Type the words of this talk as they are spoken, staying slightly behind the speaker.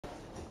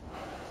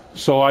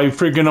So I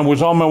friggin'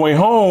 was on my way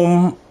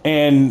home,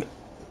 and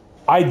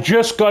I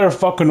just got a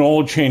fucking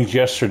oil change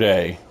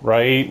yesterday,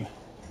 right?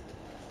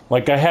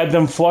 Like, I had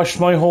them flush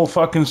my whole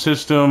fucking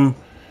system,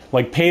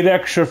 like, paid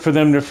extra for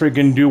them to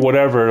friggin' do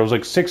whatever. It was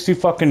like $60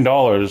 fucking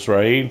dollars,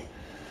 right?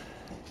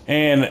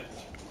 And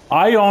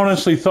I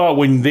honestly thought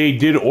when they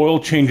did oil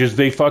changes,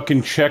 they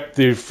fucking checked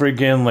the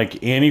friggin' like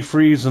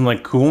antifreeze and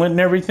like coolant and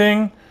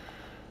everything.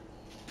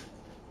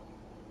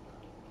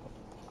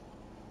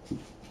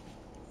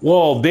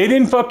 Well, they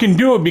didn't fucking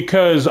do it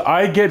because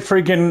I get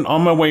friggin'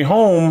 on my way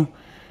home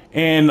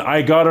and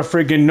I got a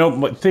friggin'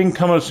 note thing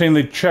come up saying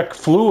they check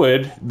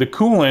fluid, the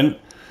coolant,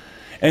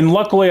 and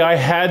luckily I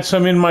had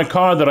some in my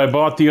car that I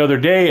bought the other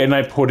day and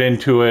I put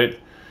into it.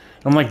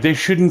 I'm like, they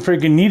shouldn't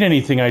friggin' need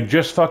anything. I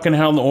just fucking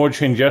held the oil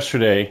change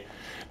yesterday.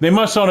 They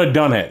must not have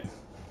done it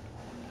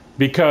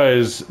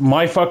because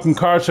my fucking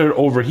car started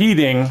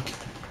overheating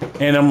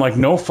and I'm like,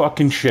 no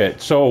fucking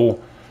shit.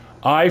 So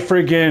I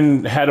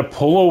friggin' had to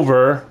pull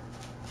over,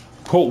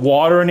 put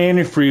water and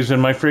antifreeze in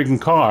my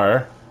friggin'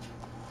 car,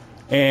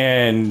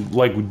 and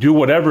like do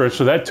whatever.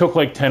 So that took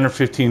like 10 or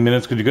 15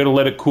 minutes because you gotta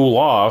let it cool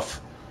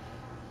off.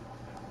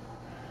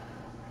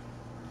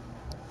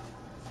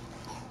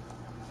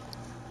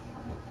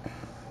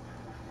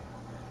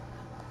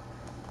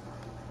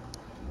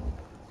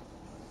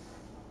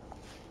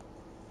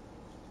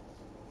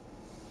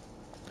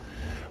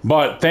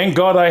 But thank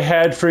God I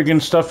had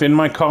friggin' stuff in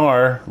my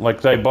car,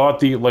 like I bought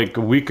the like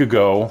a week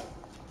ago.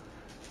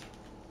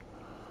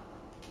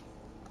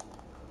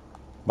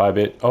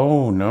 Bybit.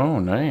 Oh no,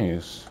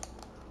 nice.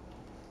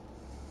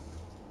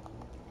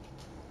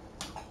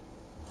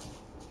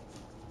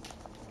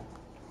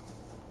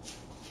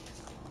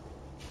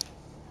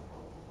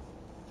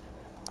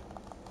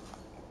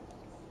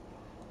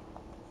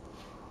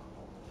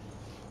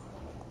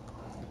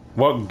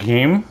 What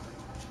game?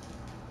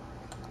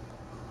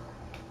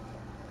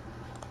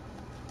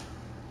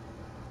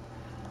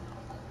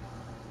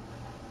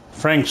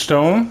 Frank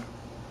Stone?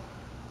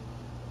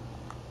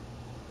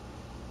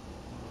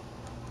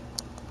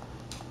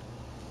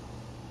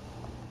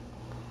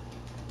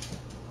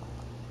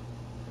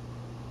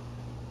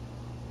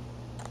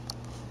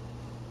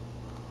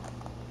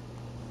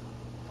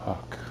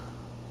 Fuck.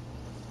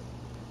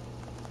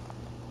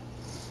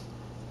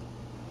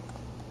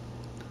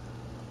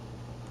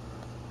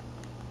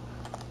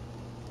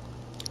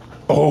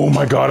 Oh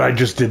my God, I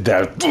just did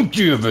that. Fuck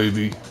you,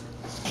 baby.